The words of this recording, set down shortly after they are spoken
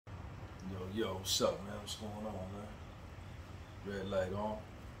Yo, what's up, man? What's going on, man? Red light on.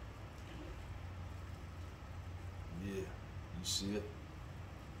 Yeah, you see it?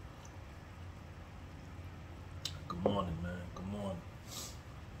 Good morning, man. Good morning.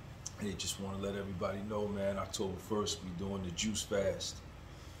 Hey, just want to let everybody know, man, October 1st, we doing the juice fast.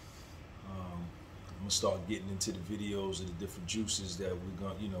 I'm gonna start getting into the videos of the different juices that we're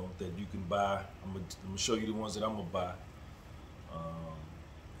gonna, that you can buy. I'm gonna show you the ones that I'm gonna buy.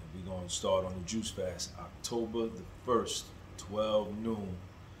 We're going to start on the juice fast October the 1st, 12 noon.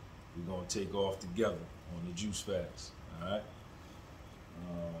 We're going to take off together on the juice fast. All right.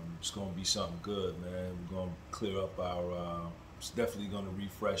 It's going to be something good, man. We're going to clear up our, it's definitely going to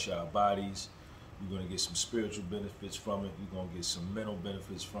refresh our bodies. We're going to get some spiritual benefits from it. We're going to get some mental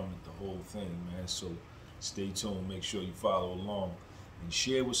benefits from it, the whole thing, man. So stay tuned. Make sure you follow along and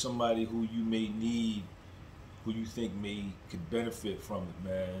share with somebody who you may need, who you think could benefit from it,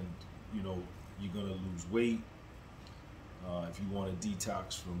 man. You know, you're gonna lose weight. If you want to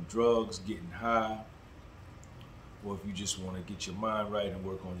detox from drugs, getting high, or if you just want to get your mind right and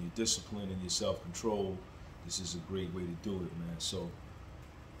work on your discipline and your self-control, this is a great way to do it, man. So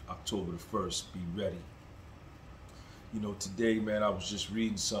October the 1st, be ready. You know, today, man, I was just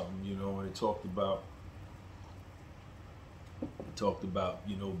reading something, and it talked about,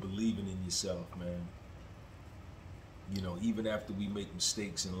 believing in yourself, man. Even after we make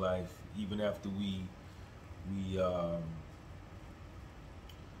mistakes in life, even after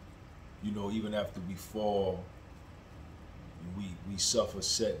even after we fall, we suffer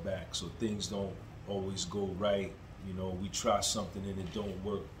setbacks, or things don't always go right. We try something and it don't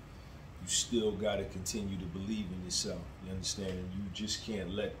work. You still got to continue to believe in yourself. You understand? You just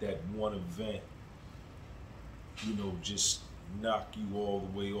can't let that one event, just knock you all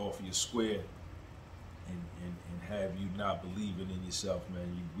the way off your square. And have you not believing in yourself,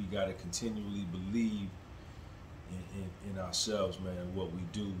 man. We got to continually believe in ourselves, man, what we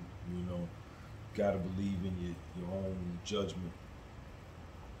do, got to believe in your own judgment.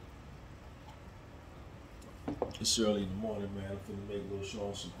 It's early in the morning, man. I'm finna make a little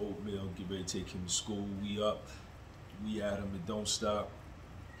Sean some oatmeal, get ready to take him to school. We up, we at him, it don't stop.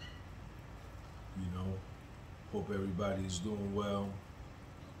 Hope everybody is doing well.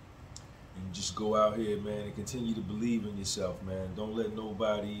 And just go out here, man, and continue to believe in yourself, man. Don't let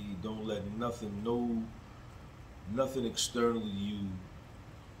nobody, don't let nothing external to you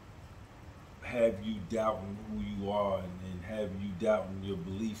have you doubting who you are and have you doubting your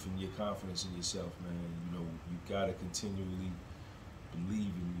belief and your confidence in yourself, man. You gotta continually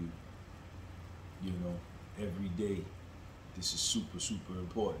believe in you, every day. This is super, super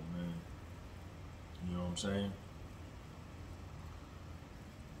important, man. You know what I'm saying?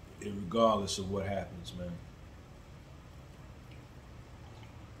 Regardless of what happens, man.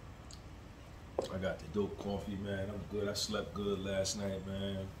 I got the dope coffee, man. I'm good. I slept good last night,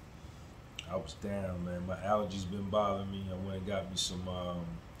 man. I was down, man. My allergies been bothering me. I went and got me some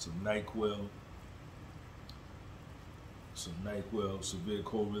NyQuil. Some NyQuil, severe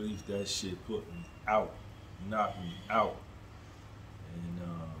cold relief. That shit put me out, knocked me out. And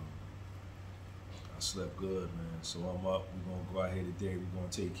I slept good, man. So I'm up. We're going to go out here today. We're going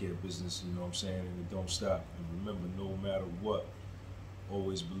to take care of business, you know what I'm saying? And it don't stop. And remember, no matter what,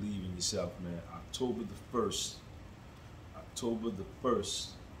 always believe in yourself, man. October the 1st. October the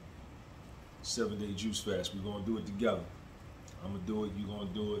 1st. 7-day juice fast. We're going to do it together. I'm going to do it. You're going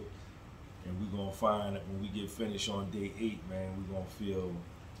to do it. And we're going to find that when we get finished on day 8, man, we're going to feel,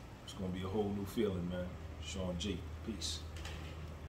 it's going to be a whole new feeling, man. Sean J. Peace.